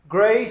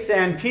Grace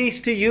and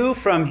peace to you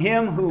from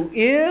Him who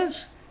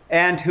is,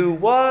 and who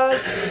was,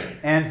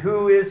 and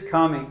who is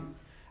coming.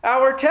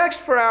 Our text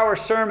for our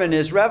sermon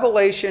is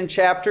Revelation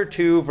chapter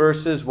 2,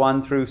 verses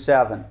 1 through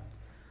 7.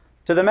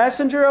 To the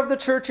messenger of the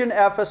church in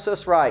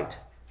Ephesus write,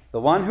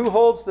 the one who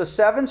holds the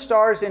 7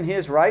 stars in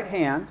his right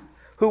hand,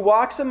 who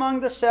walks among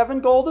the 7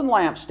 golden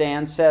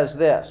lampstands, says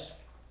this,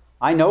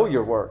 I know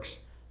your works,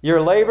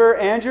 your labor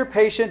and your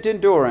patient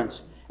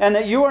endurance, and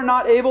that you are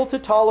not able to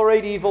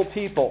tolerate evil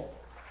people.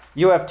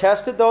 You have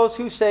tested those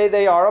who say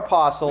they are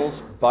apostles,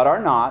 but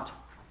are not,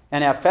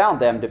 and have found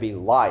them to be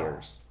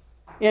liars.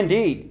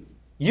 Indeed,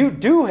 you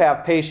do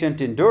have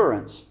patient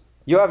endurance.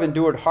 You have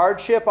endured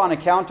hardship on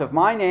account of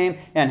my name,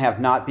 and have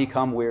not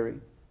become weary.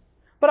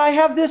 But I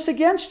have this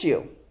against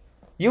you.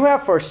 You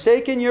have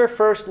forsaken your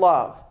first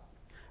love.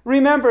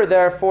 Remember,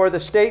 therefore, the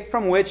state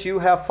from which you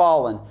have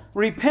fallen.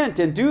 Repent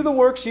and do the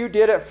works you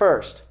did at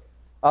first.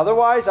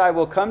 Otherwise, I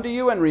will come to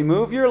you and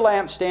remove your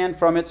lampstand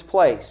from its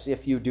place,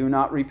 if you do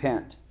not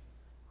repent.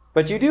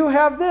 But you do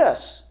have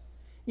this.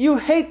 You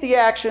hate the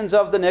actions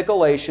of the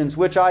Nicolaitans,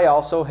 which I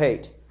also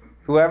hate.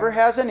 Whoever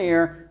has an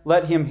ear,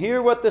 let him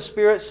hear what the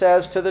Spirit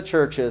says to the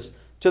churches.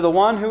 To the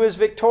one who is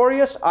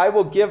victorious, I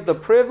will give the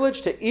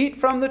privilege to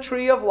eat from the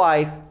tree of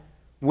life,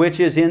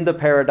 which is in the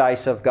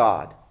paradise of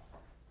God.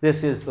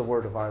 This is the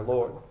word of our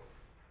Lord.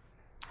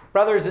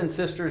 Brothers and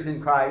sisters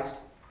in Christ,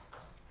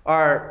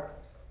 our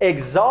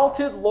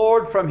exalted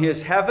Lord from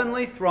His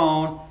heavenly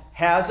throne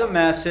has a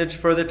message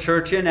for the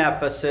church in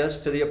Ephesus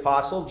to the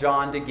Apostle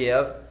John to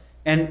give.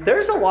 And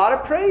there's a lot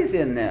of praise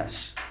in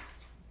this.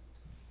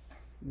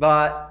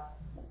 But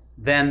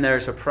then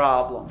there's a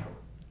problem.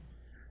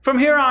 From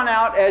here on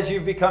out, as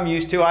you've become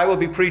used to, I will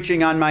be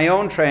preaching on my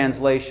own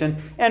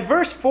translation. And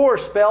verse 4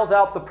 spells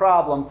out the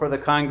problem for the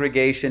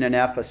congregation in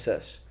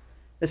Ephesus.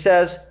 It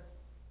says,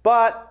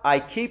 But I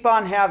keep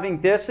on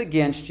having this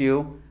against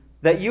you,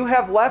 that you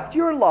have left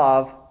your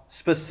love,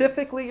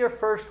 specifically your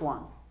first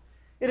one.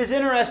 It is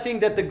interesting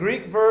that the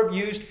Greek verb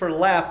used for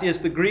left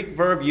is the Greek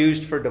verb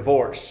used for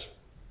divorce.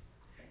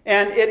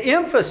 And it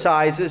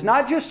emphasizes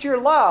not just your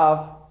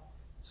love,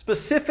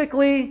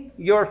 specifically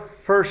your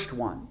first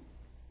one.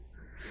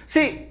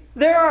 See,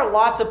 there are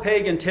lots of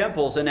pagan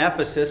temples in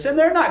Ephesus, and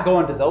they're not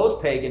going to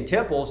those pagan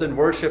temples and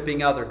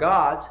worshiping other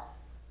gods.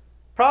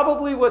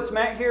 Probably what's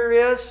meant here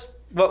is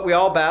what we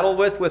all battle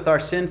with our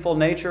sinful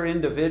nature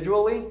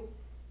individually.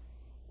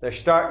 They're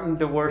starting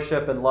to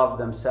worship and love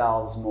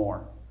themselves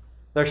more.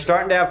 They're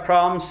starting to have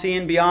problems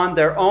seeing beyond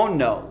their own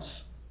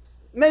nose.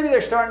 Maybe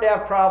they're starting to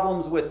have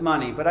problems with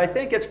money, but I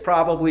think it's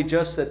probably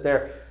just that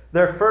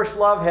their first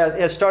love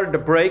has started to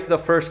break the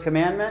first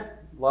commandment.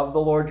 Love the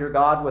Lord your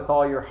God with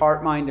all your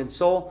heart, mind, and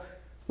soul.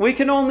 We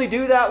can only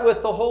do that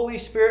with the Holy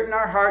Spirit in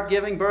our heart,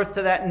 giving birth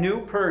to that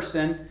new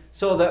person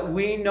so that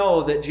we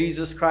know that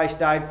Jesus Christ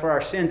died for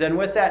our sins. And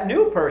with that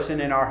new person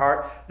in our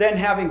heart, then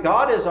having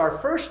God as our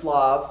first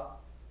love,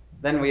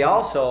 then we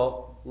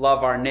also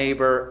love our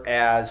neighbor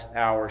as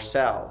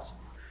ourselves.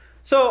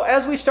 So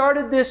as we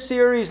started this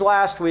series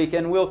last week,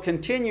 and we'll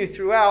continue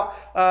throughout,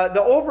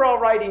 the overall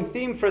writing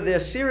theme for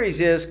this series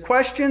is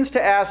questions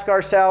to ask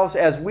ourselves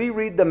as we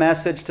read the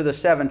message to the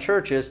 7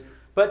 churches.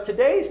 But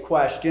today's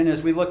question,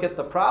 as we look at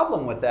the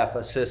problem with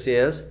Ephesus,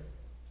 is,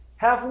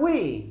 have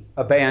we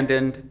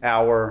abandoned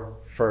our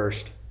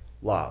first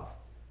love?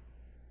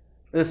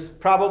 This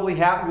probably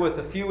happened with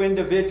a few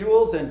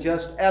individuals and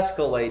just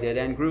escalated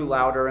and grew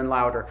louder and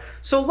louder.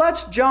 So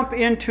let's jump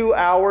into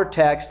our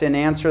text and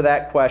answer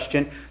that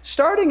question,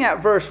 starting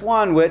at verse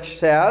 1, which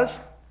says,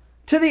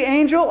 To the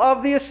angel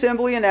of the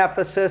assembly in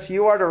Ephesus,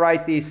 you are to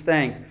write these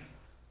things.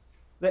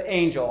 The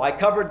angel. I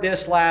covered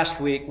this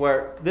last week,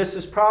 where this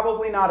is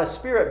probably not a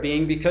spirit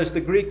being, because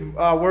the Greek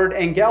word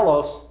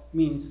angelos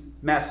means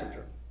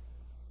messenger.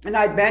 And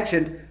I'd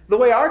mentioned the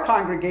way our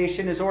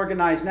congregation is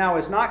organized now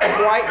is not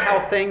quite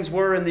how things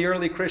were in the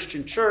early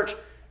Christian church.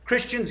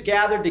 Christians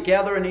gathered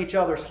together in each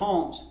other's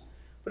homes.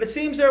 But it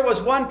seems there was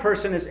one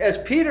person, as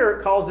Peter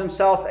calls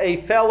himself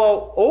a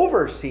fellow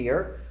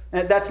overseer,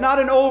 and that's not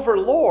an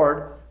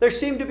overlord. There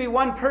seemed to be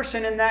one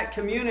person in that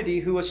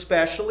community who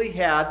especially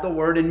had the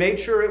word and made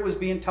sure it was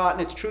being taught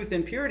in its truth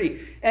and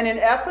purity. And in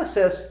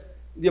Ephesus,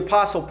 the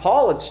Apostle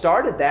Paul had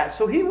started that,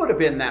 so he would have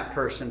been that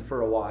person for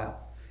a while.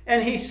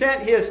 And he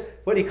sent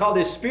what he called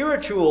his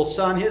spiritual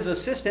son, his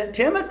assistant,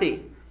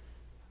 Timothy.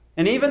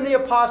 And even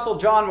the Apostle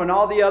John, when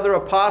all the other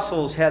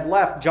apostles had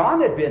left,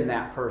 John had been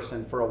that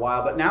person for a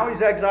while, but now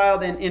he's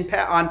exiled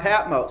on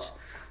Patmos.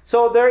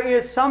 So there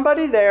is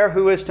somebody there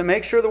who is to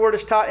make sure the word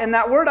is taught. And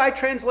that word I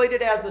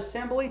translated as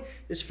assembly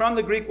is from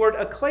the Greek word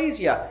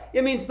ecclesia.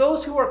 It means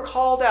those who are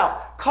called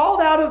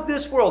out of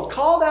this world,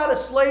 called out of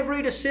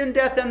slavery to sin,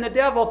 death, and the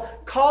devil,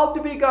 called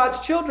to be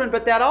God's children.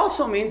 But that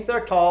also means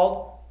they're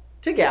called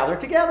to gather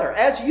together,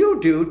 as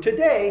you do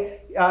today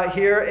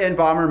here in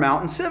Bomber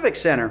Mountain Civic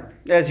Center,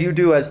 as you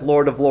do as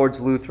Lord of Lords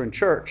Lutheran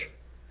Church.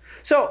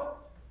 So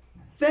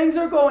things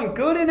are going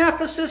good in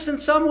Ephesus in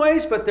some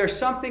ways, but there's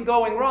something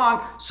going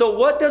wrong. So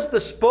what does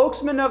the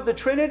spokesman of the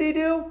Trinity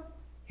do?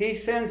 He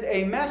sends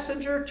a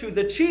messenger to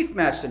the chief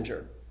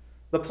messenger,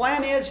 The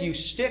plan is you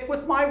stick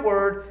with my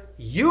word,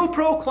 you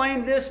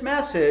proclaim this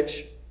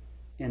message,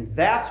 and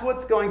that's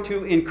what's going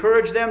to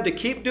encourage them to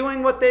keep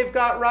doing what they've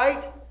got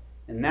right,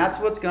 and that's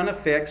what's going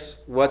to fix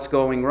what's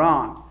going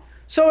wrong.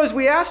 So as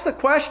we ask the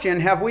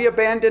question, have we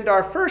abandoned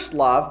our first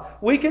love?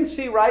 We can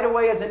see right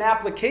away as an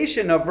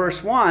application of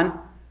verse 1,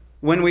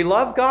 when we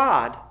love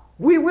God,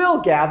 we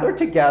will gather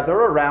together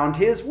around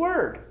His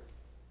Word.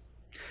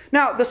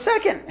 Now, the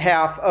second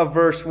half of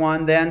verse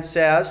 1 then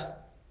says,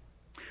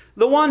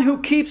 the one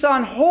who keeps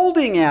on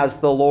holding as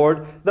the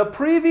Lord the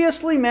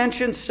previously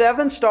mentioned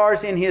 7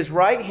 stars in his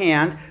right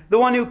hand, the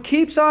one who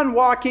keeps on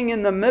walking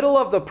in the middle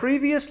of the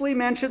previously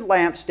mentioned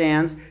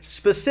lampstands,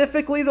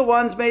 specifically the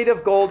ones made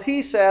of gold,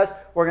 he says,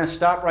 we're going to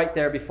stop right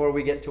there before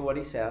we get to what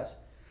he says.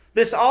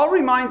 This all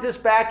reminds us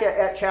back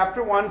at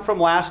chapter 1 from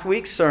last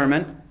week's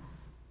sermon.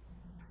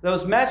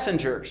 Those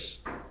messengers,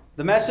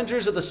 the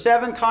messengers of the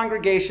 7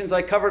 congregations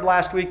I covered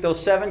last week,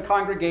 those 7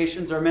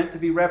 congregations are meant to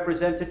be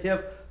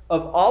representative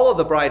of all of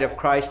the bride of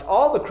Christ,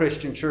 all the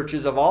Christian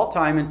churches of all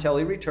time until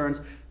He returns.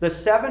 The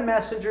 7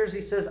 messengers,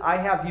 He says, I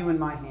have you in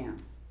my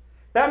hand.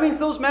 That means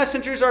those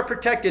messengers are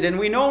protected. And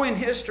we know in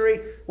history,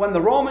 when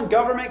the Roman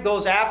government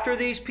goes after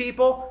these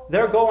people,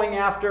 they're going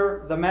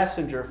after the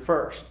messenger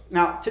first.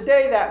 Now,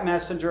 today that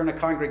messenger in a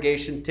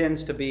congregation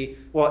tends to be,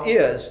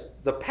 is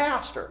the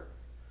pastor.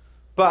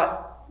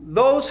 But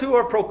those who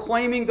are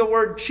proclaiming the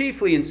word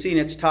chiefly and seeing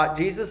it's taught,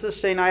 Jesus is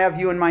saying, I have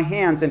you in my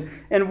hands.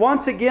 And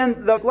once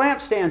again, the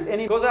lampstands,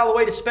 and He goes out of the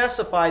way to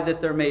specify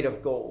that they're made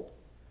of gold.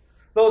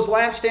 Those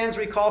lampstands,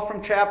 recall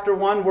from chapter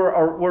 1,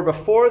 were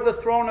before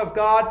the throne of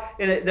God.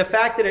 And the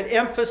fact that it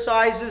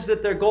emphasizes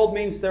that they're gold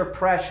means they're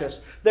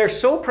precious. They're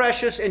so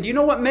precious, and do you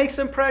know what makes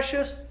them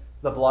precious?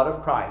 The blood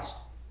of Christ.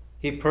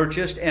 He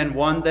purchased and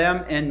won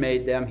them and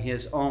made them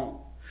His own.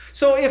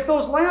 So if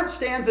those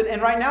lampstands,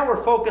 and right now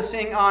we're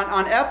focusing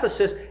on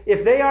Ephesus,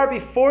 if they are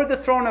before the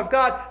throne of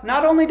God,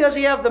 not only does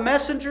He have the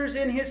messengers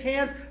in His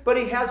hands, but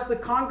He has the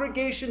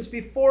congregations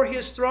before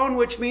His throne,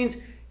 which means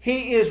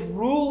He is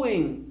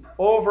ruling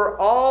over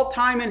all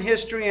time and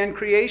history and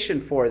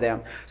creation for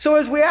them. So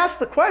as we ask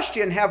the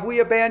question, have we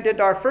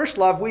abandoned our first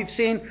love? We've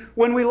seen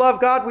when we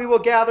love God, we will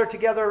gather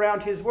together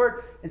around His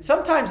Word. And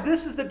sometimes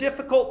this is the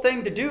difficult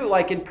thing to do,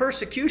 like in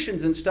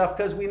persecutions and stuff,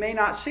 because we may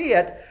not see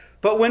it.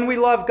 But when we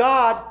love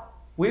God,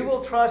 we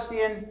will trust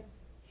in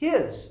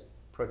His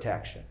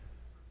protection.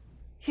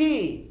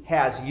 He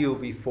has you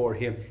before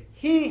Him.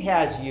 He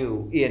has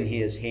you in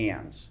His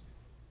hands.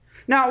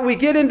 Now we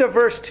get into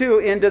verse 2,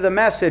 into the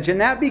message,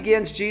 and that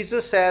begins,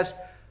 Jesus says,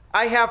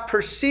 I have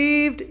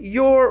perceived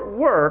your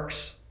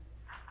works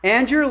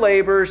and your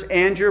labors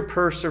and your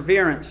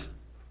perseverance.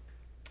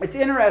 It's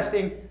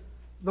interesting.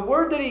 The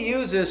word that He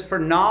uses for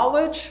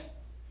knowledge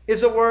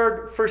is a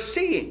word for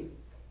seeing.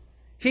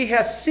 He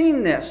has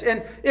seen this.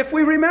 And if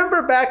we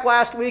remember back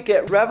last week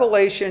at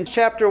Revelation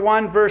chapter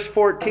 1, verse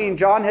 14,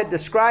 John had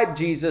described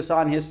Jesus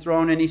on His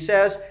throne, and he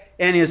says,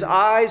 and His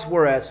eyes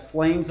were as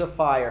flames of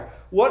fire.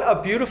 What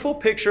a beautiful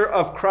picture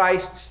of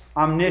Christ's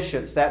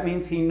omniscience. That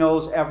means He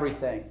knows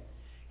everything.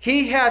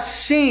 He has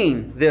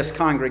seen this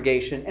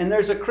congregation, and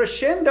there's a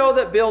crescendo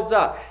that builds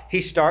up.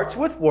 He starts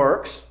with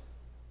works,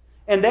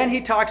 and then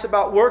He talks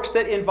about works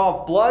that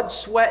involve blood,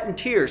 sweat, and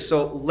tears,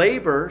 so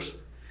labors.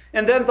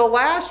 And then the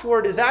last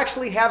word is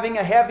actually having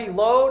a heavy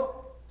load,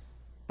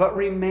 but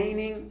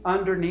remaining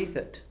underneath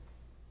it.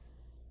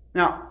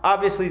 Now,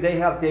 obviously they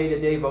have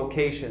day-to-day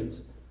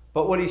vocations,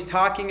 but what He's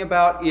talking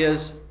about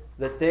is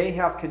that they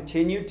have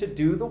continued to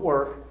do the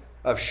work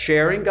of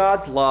sharing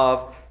God's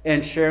love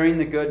and sharing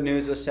the good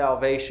news of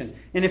salvation.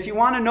 And if you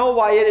want to know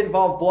why it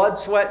involved blood,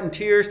 sweat, and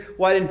tears,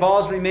 why it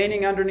involves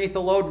remaining underneath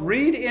the load,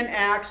 read in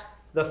Acts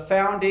the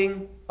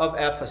founding of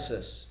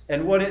Ephesus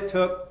and what it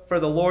took for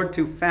the Lord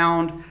to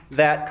found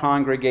that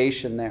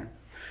congregation there.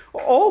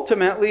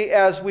 Ultimately,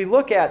 as we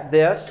look at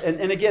this,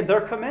 and again,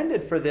 they're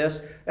commended for this,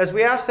 as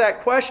we ask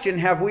that question,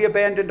 have we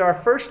abandoned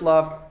our first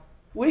love?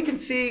 We can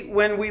see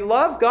when we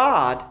love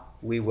God,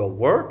 we will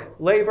work,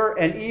 labor,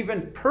 and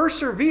even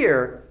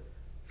persevere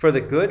for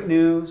the good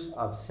news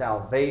of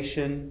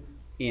salvation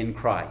in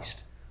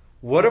Christ.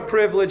 What a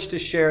privilege to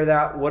share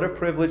that. What a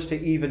privilege to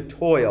even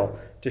toil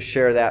to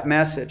share that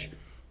message.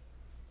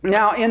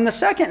 Now, in the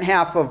second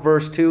half of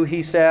verse 2,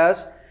 he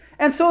says,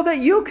 and so that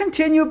you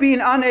continue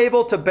being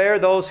unable to bear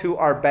those who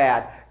are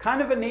bad.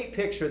 Kind of a neat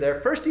picture there.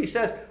 First he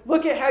says,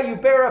 look at how you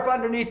bear up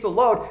underneath the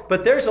load,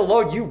 but there's a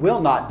load you will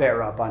not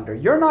bear up under.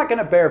 You're not going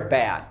to bear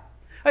bad.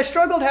 I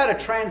struggled how to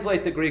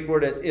translate the Greek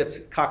word. It's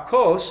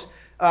kakos.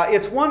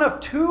 It's one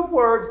of 2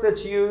 words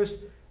that's used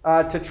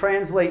to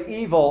translate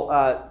evil.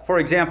 For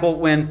example,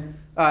 when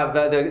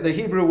the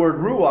Hebrew word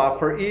ruah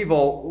for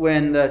evil,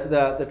 when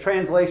the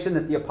translation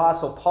that the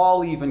Apostle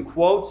Paul even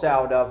quotes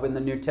out of in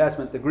the New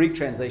Testament, the Greek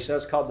translation,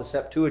 that's called the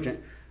Septuagint.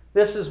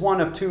 This is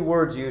one of 2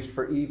 words used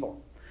for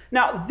evil.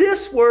 Now,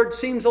 this word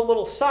seems a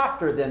little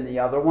softer than the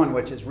other one,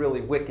 which is really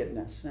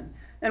wickedness.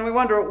 And we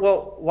wonder,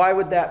 well, why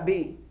would that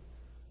be?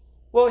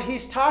 Well,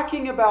 he's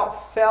talking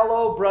about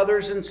fellow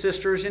brothers and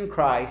sisters in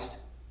Christ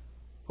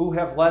who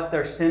have let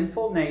their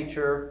sinful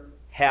nature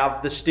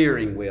have the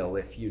steering wheel,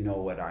 if you know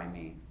what I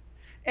mean.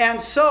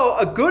 And so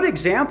a good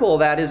example of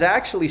that is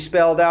actually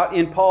spelled out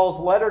in Paul's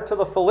letter to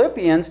the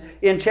Philippians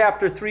in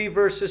chapter 3,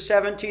 verses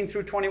 17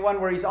 through 21,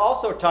 where he's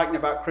also talking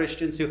about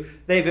Christians who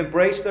they've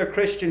embraced their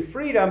Christian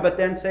freedom, but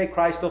then say,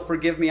 Christ will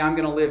forgive me, I'm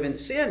going to live in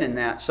sin in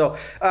that. So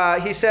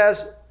he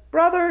says,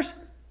 brothers,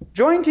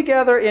 join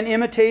together in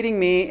imitating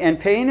me and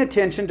paying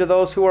attention to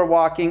those who are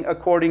walking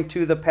according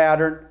to the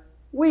pattern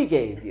we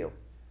gave you.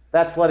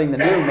 That's letting the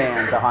new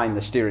man behind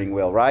the steering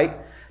wheel, right?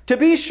 To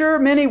be sure,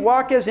 many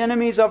walk as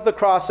enemies of the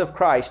cross of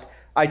Christ.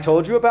 I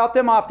told you about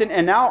them often,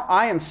 and now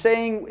I am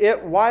saying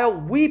it while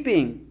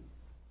weeping.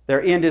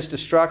 Their end is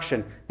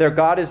destruction. Their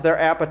God is their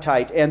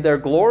appetite, and their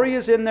glory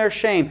is in their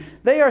shame.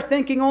 They are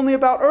thinking only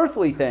about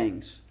earthly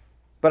things.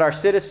 But our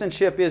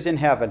citizenship is in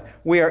heaven.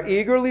 We are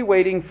eagerly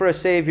waiting for a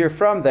Savior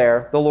from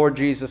there, the Lord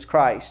Jesus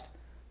Christ.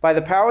 By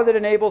the power that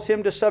enables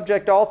him to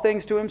subject all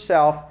things to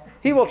himself,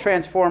 he will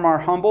transform our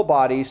humble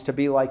bodies to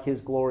be like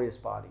his glorious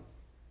body.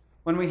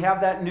 When we have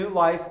that new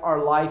life,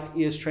 our life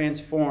is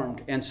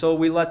transformed. And so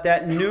we let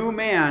that new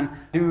man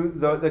do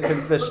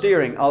the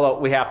steering. Although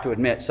we have to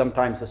admit,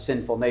 sometimes the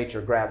sinful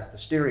nature grabs the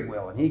steering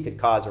wheel and he could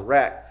cause a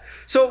wreck.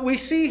 So we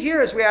see here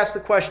as we ask the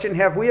question,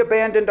 have we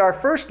abandoned our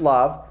first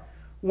love?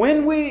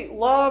 When we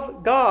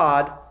love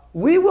God,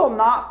 we will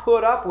not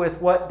put up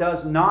with what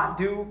does not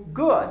do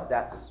good.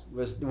 That's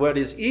what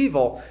is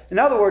evil. In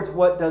other words,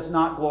 what does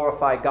not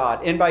glorify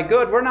God. And by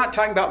good, we're not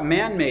talking about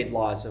man-made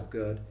laws of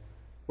good.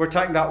 We're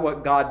talking about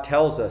what God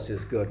tells us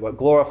is good, what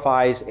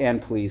glorifies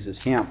and pleases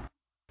him.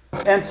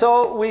 And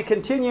so we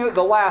continue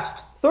the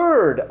last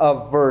third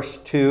of verse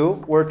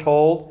 2. We're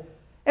told,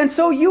 and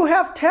so you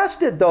have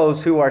tested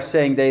those who are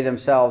saying they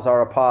themselves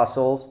are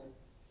apostles,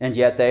 and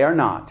yet they are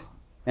not.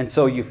 And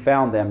so you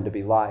found them to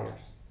be liars.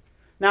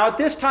 Now at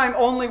this time,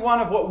 only one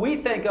of what we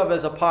think of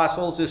as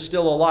apostles is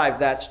still alive.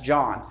 That's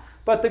John.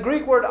 But the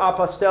Greek word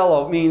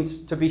apostello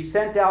means to be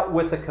sent out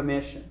with a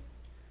commission.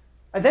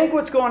 I think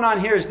what's going on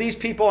here is these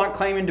people aren't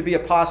claiming to be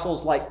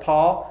apostles like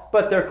Paul,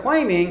 but they're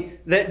claiming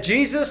that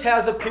Jesus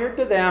has appeared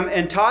to them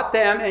and taught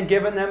them and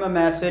given them a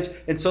message,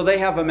 and so they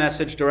have a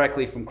message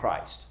directly from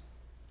Christ,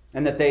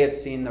 and that they had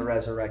seen the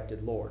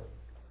resurrected Lord.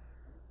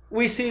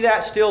 We see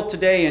that still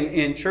today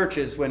in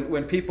churches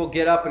when people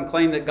get up and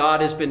claim that God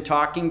has been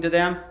talking to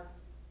them.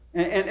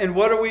 And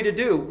what are we to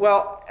do?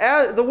 Well,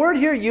 the word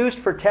here used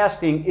for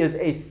testing is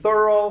a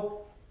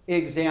thorough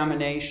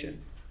examination.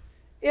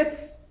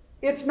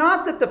 It's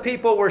not that the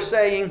people were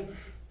saying,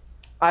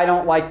 I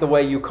don't like the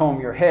way you comb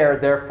your hair,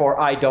 therefore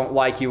I don't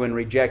like you and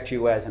reject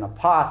you as an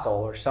apostle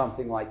or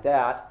something like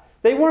that.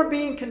 They weren't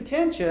being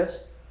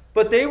contentious,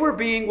 but they were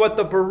being what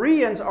the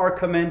Bereans are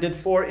commended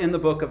for in the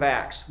book of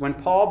Acts. When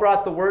Paul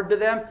brought the word to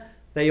them,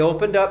 they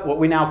opened up what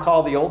we now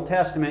call the Old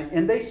Testament,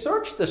 and they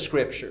searched the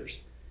Scriptures.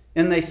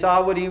 And they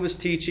saw what he was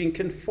teaching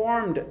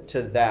conformed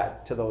to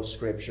those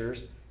Scriptures,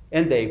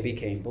 and they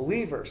became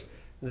believers.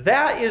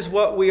 That is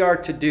what we are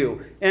to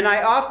do. And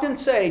I often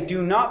say,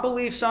 do not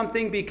believe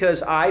something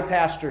because I,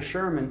 Pastor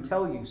Sherman,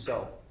 tell you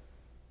so.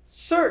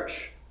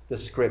 Search the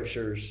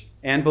Scriptures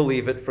and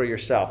believe it for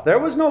yourself. There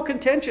was no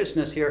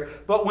contentiousness here,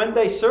 but when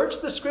they search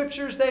the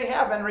Scriptures they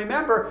have, and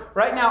remember,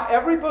 right now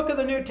every book of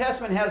the New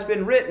Testament has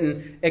been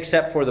written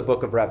except for the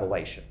book of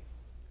Revelation.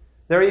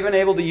 They're even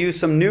able to use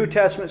some New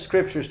Testament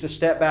Scriptures to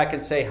step back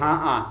and say,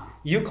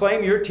 you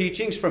claim your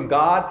teachings from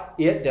God,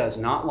 it does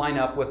not line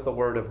up with the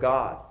Word of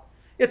God.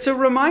 It's a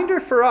reminder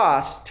for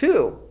us,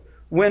 too.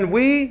 When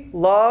we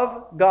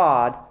love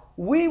God,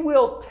 we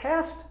will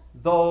test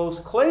those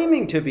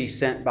claiming to be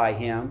sent by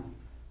him,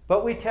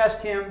 but we test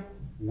him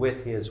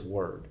with his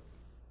word.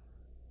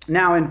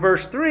 Now in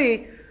verse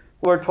 3,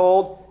 we're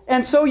told,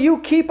 and so you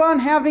keep on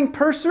having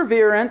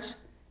perseverance,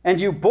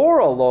 and you bore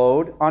a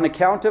load on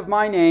account of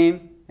my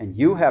name, and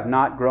you have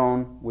not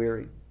grown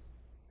weary.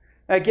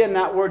 Again,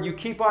 that word, you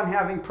keep on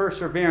having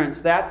perseverance,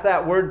 that's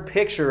that word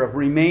picture of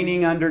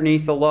remaining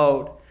underneath a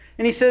load.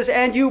 And he says,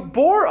 and you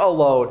bore a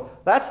load.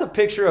 That's the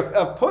picture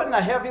of putting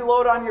a heavy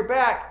load on your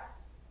back.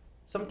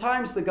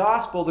 Sometimes the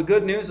gospel, the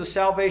good news of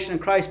salvation in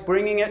Christ,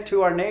 bringing it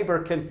to our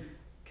neighbor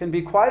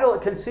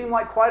can seem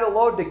like quite a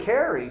load to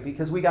carry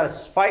because we got to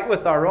fight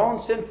with our own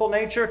sinful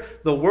nature.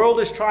 The world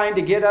is trying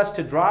to get us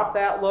to drop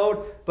that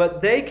load,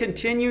 but they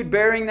continued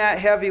bearing that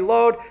heavy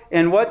load.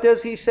 And what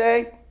does he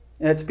say?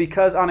 It's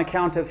because on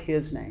account of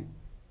his name.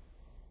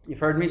 You've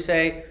heard me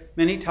say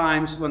many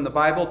times when the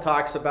Bible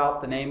talks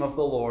about the name of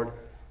the Lord,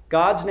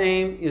 God's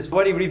name is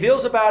what he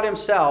reveals about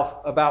himself,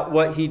 about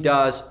what he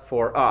does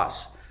for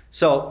us.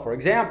 So, for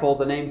example,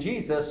 the name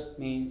Jesus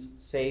means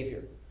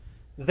Savior.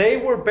 They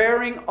were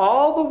bearing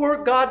all the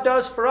work God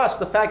does for us.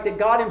 The fact that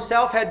God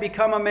himself had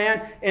become a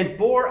man and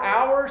bore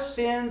our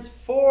sins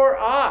for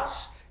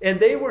us. And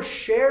they were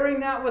sharing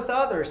that with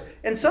others.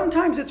 And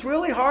sometimes it's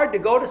really hard to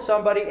go to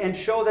somebody and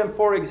show them,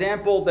 for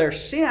example, their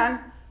sin.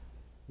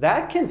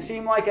 That can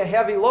seem like a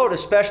heavy load,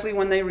 especially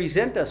when they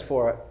resent us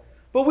for it.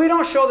 But we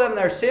don't show them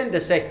their sin to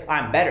say,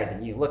 I'm better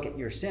than you, look at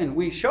your sin.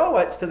 We show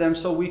it to them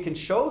so we can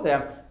show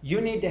them,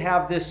 you need to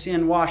have this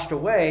sin washed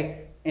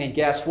away, And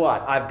guess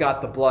what? I've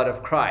got the blood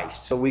of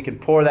Christ. So we can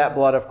pour that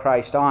blood of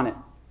Christ on it.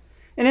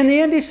 And in the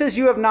end, he says,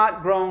 you have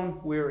not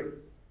grown weary. It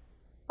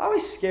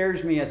always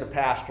scares me as a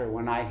pastor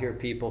when I hear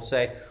people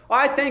say,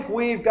 I think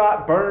we've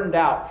got burned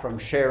out from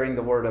sharing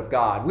the Word of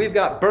God. We've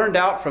got burned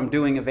out from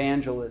doing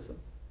evangelism.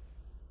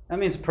 That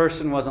means a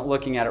person wasn't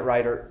looking at it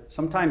right, or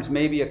sometimes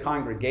maybe a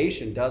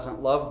congregation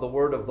doesn't love the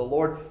Word of the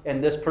Lord,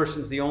 and this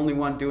person's the only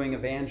one doing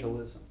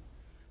evangelism.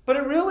 But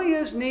it really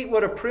is neat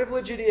what a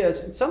privilege it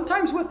is. And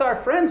sometimes with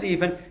our friends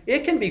even,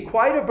 it can be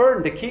quite a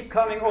burden to keep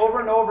coming over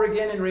and over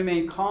again and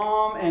remain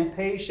calm and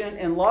patient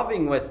and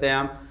loving with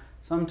them.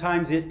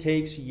 Sometimes it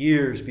takes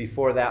years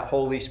before that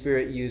Holy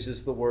Spirit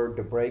uses the Word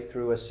to break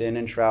through a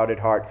sin-enshrouded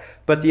heart.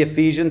 But the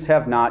Ephesians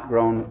have not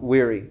grown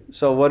weary.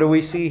 So what do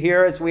we see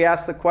here as we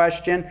ask the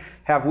question,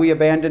 have we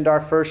abandoned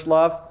our first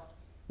love?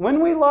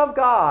 When we love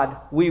God,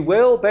 we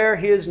will bear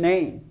His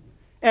name.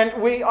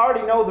 And we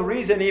already know the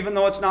reason, even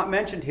though it's not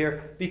mentioned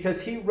here,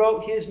 because He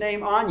wrote His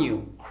name on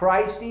you.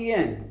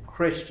 Christian,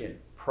 Christian,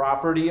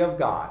 property of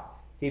God.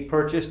 He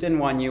purchased and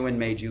won you and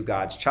made you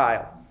God's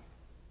child.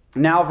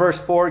 Now verse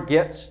 4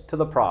 gets to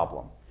the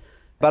problem.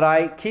 But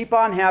I keep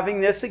on having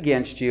this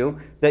against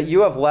you, that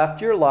you have left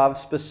your love,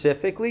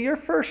 specifically your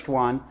first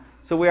one.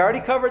 So we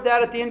already covered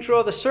that at the intro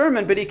of the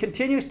sermon, but he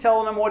continues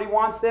telling them what he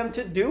wants them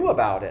to do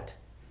about it.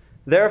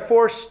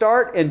 Therefore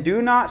start and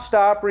do not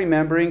stop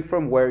remembering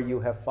from where you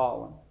have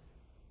fallen.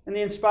 In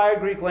the inspired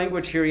Greek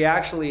language here, he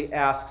actually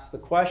asks the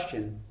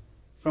question,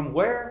 from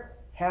where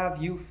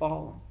have you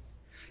fallen?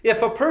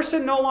 If a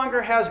person no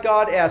longer has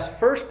God as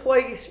first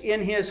place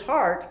in his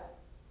heart,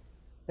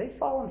 they've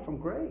fallen from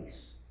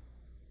grace.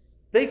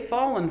 They've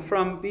fallen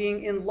from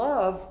being in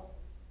love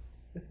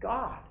with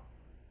God.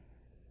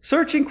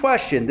 Searching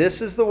question.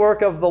 This is the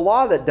work of the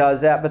law that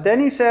does that. But then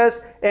he says,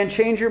 and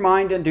change your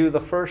mind and do the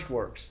first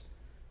works.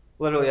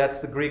 Literally, that's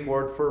the Greek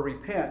word for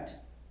repent.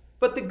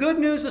 But the good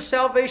news of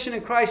salvation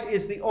in Christ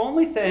is the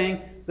only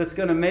thing that's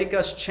going to make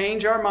us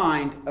change our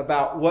mind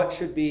about what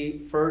should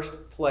be first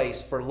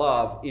place for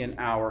love in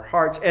our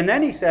hearts. And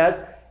then he says,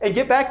 and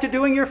get back to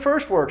doing your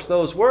first works,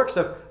 those works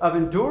of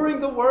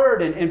enduring the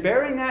Word and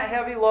bearing that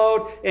heavy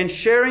load and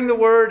sharing the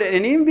Word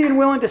and even being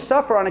willing to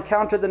suffer on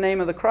account of the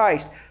name of the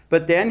Christ.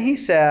 But then he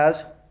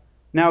says,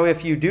 now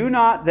if you do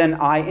not, then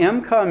I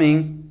am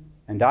coming,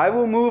 and I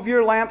will move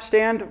your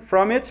lampstand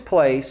from its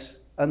place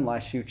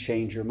unless you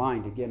change your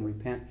mind. Again,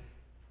 repent.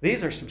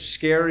 These are some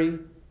scary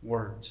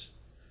words.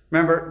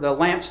 Remember, the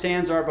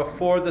lampstands are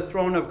before the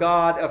throne of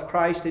God, of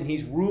Christ, and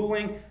He's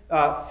ruling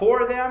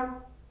for them.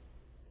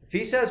 If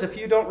He says, if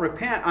you don't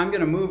repent, I'm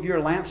going to move your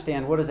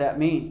lampstand, what does that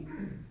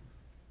mean?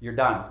 You're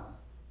done.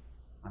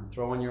 I'm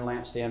throwing your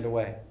lampstand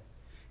away.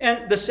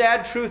 And the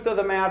sad truth of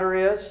the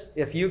matter is,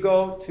 if you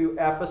go to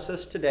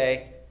Ephesus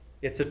today,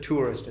 it's a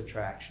tourist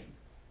attraction.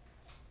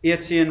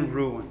 It's in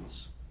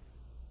ruins.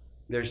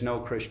 There's no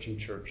Christian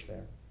church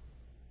there.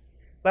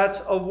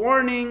 That's a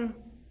warning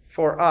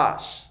for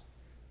us.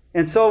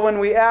 And so when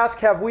we ask,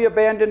 have we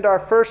abandoned our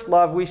first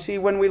love, we see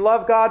when we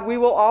love God, we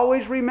will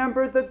always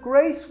remember the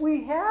grace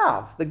we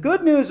have, the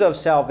good news of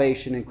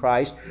salvation in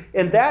Christ.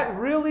 And that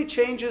really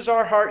changes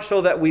our heart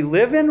so that we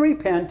live in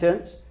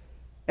repentance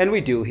and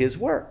we do His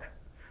work.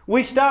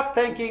 We stop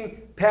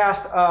thinking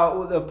past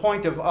the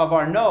point of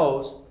our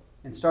nose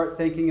and start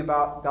thinking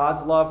about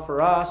God's love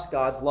for us,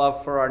 God's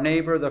love for our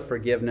neighbor, the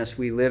forgiveness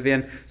we live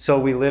in. So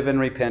we live in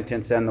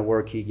repentance and the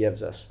work He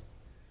gives us.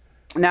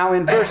 Now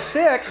in verse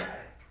 6,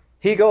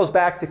 he goes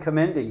back to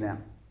commending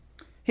them.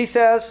 He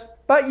says,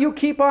 but you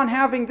keep on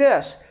having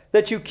this,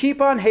 that you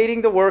keep on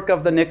hating the work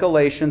of the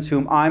Nicolaitans,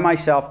 whom I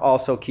myself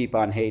also keep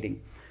on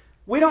hating.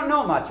 We don't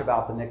know much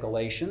about the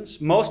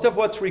Nicolaitans. Most of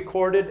what's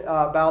recorded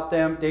about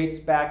them dates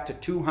back to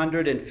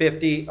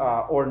 250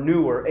 or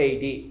newer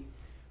AD,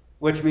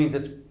 which means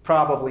it's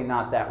probably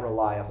not that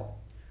reliable.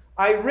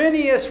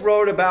 Irenaeus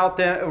wrote about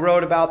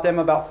them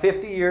about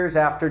 50 years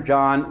after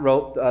John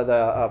wrote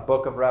the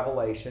book of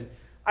Revelation.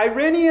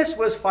 Irenaeus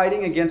was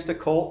fighting against a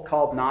cult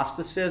called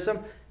Gnosticism,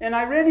 and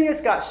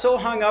Irenaeus got so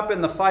hung up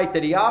in the fight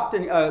that he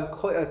often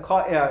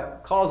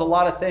calls a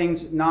lot of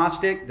things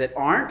Gnostic that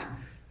aren't.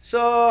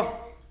 So,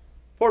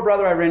 poor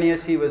brother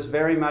Irenaeus, he was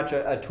very much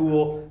a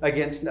tool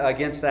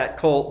against that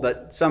cult,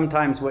 but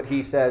sometimes what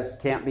he says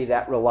can't be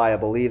that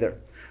reliable either.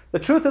 The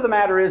truth of the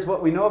matter is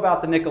what we know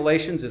about the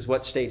Nicolaitans is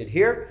what's stated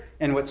here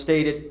and what's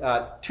stated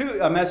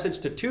a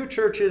message to two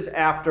churches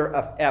after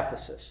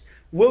Ephesus.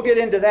 We'll get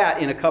into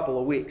that in a couple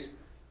of weeks.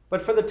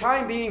 But for the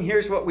time being,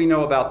 here's what we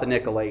know about the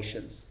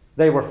Nicolaitans.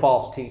 They were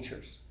false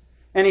teachers.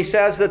 And he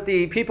says that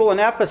the people in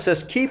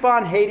Ephesus keep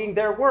on hating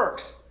their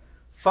works.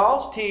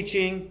 False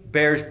teaching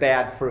bears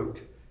bad fruit.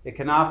 It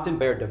can often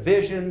bear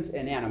divisions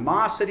and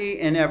animosity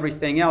and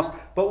everything else.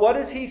 But what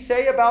does he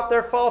say about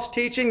their false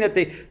teaching? That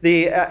the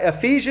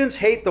Ephesians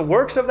hate the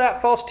works of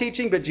that false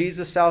teaching, but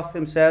Jesus self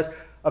him says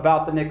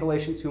about the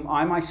Nicolaitans, whom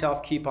I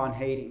myself keep on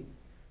hating.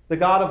 The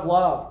God of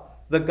love,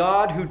 the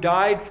God who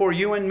died for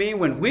you and me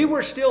when we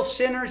were still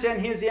sinners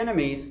and His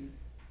enemies,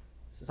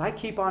 says, I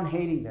keep on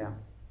hating them.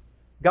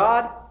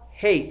 God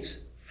hates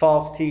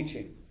false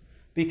teaching.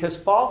 Because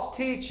false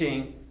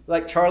teaching,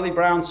 like Charlie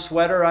Brown's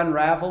sweater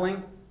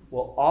unraveling,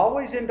 will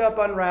always end up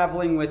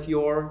unraveling with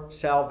your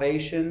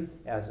salvation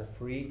as a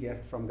free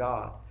gift from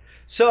God.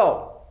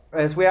 So,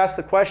 as we ask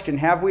the question,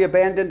 have we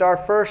abandoned our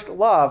first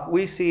love?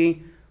 We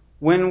see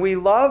when we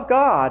love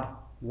God,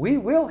 we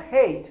will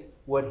hate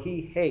what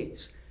He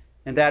hates.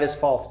 And that is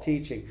false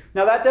teaching.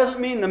 Now, that doesn't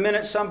mean the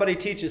minute somebody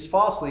teaches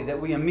falsely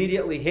that we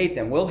immediately hate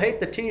them. We'll hate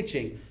the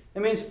teaching.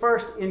 It means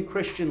first, in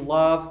Christian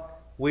love,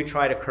 we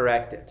try to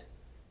correct it.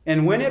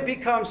 And when it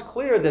becomes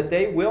clear that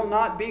they will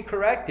not be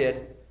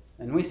corrected,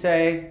 then we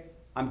say,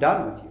 I'm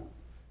done with you.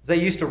 They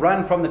used to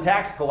run from the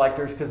tax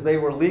collectors because they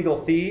were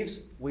legal thieves.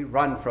 We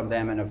run from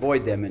them and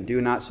avoid them and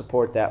do not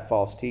support that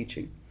false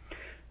teaching.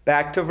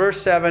 Back to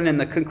verse 7, in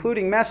the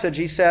concluding message,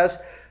 he says,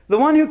 the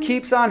one who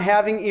keeps on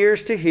having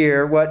ears to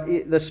hear what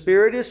the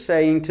Spirit is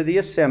saying to the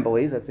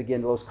assemblies, that's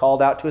again those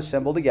called out to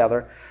assemble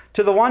together,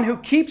 to the one who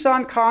keeps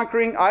on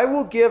conquering, I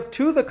will give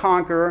to the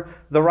conqueror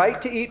the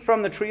right to eat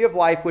from the tree of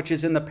life, which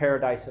is in the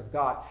paradise of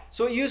God.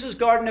 So it uses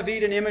Garden of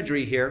Eden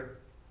imagery here.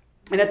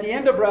 And at the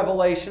end of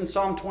Revelation,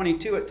 Psalm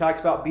 22, it talks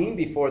about being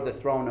before the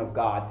throne of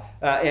God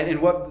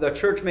and what the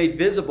church made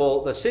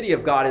visible, the city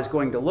of God, is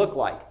going to look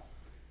like.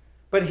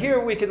 But here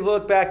we can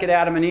look back at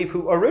Adam and Eve,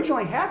 who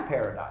originally had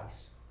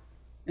paradise.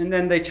 And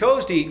then they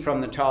chose to eat from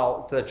the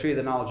tree of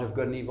the knowledge of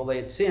good and evil. They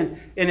had sinned.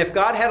 And if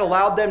God had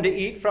allowed them to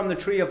eat from the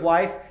tree of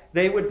life,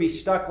 they would be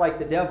stuck like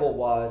the devil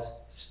was,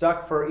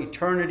 stuck for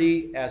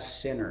eternity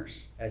as sinners,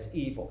 as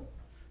evil.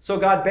 So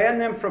God banned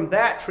them from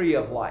that tree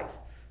of life.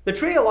 The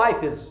tree of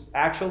life is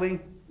actually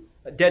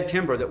a dead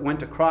timber that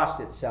went across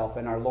itself,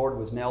 and our Lord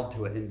was nailed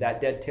to it. And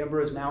that dead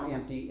timber is now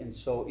empty, and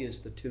so is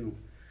the tomb.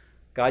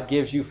 God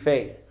gives you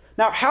faith.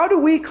 Now, how do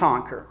we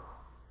conquer?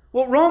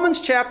 Well,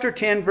 Romans chapter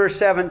 10, verse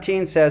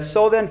 17 says,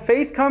 so then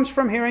faith comes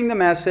from hearing the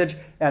message,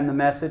 and the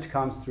message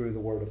comes through the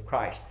word of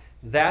Christ.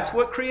 That's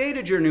what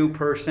created your new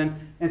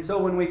person. And so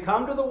when we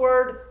come to the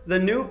Word, the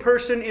new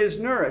person is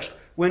nourished.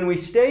 When we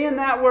stay in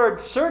that Word,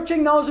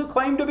 searching those who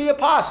claim to be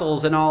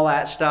apostles and all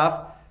that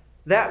stuff,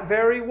 that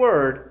very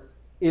Word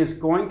is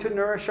going to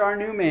nourish our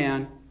new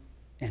man,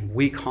 and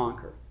we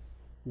conquer.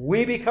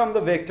 We become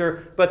the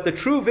victor, but the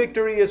true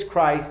victory is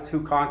Christ,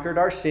 who conquered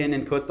our sin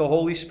and put the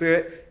Holy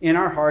Spirit in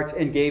our hearts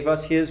and gave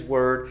us His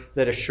Word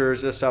that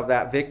assures us of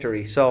that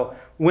victory. So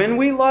when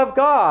we love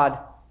God,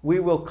 we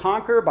will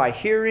conquer by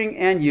hearing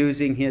and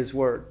using His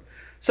Word.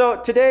 So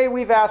today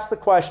we've asked the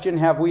question,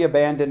 have we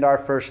abandoned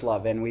our first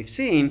love? And we've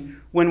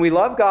seen, when we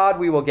love God,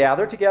 we will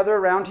gather together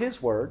around His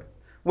Word.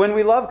 When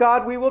we love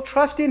God, we will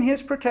trust in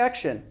His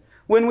protection.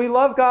 When we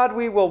love God,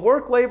 we will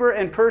work, labor,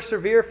 and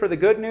persevere for the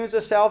good news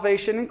of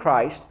salvation in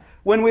Christ.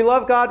 When we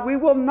love God, we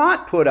will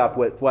not put up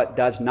with what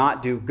does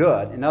not do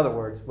good. In other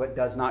words, what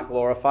does not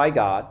glorify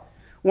God.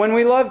 When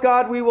we love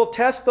God, we will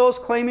test those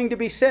claiming to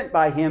be sent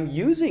by Him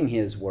using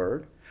His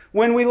Word.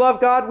 When we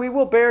love God, we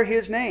will bear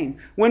His name.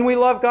 When we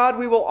love God,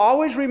 we will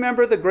always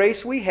remember the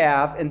grace we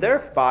have and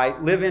thereby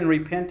live in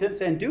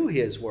repentance and do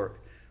His work.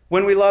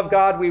 When we love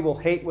God, we will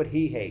hate what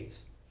He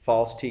hates,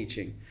 false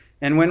teaching.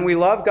 And when we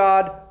love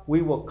God,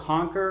 we will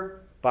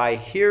conquer by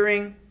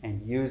hearing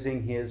and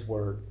using His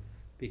Word,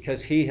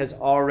 because He has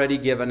already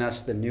given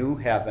us the new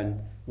heaven,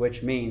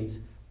 which means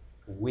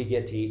we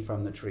get to eat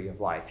from the tree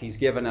of life. He's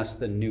given us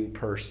the new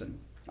person.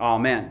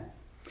 Amen.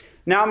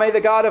 Now may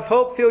the God of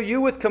hope fill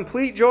you with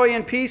complete joy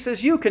and peace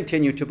as you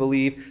continue to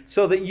believe,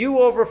 so that you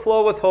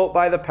overflow with hope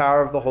by the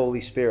power of the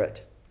Holy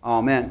Spirit.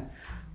 Amen.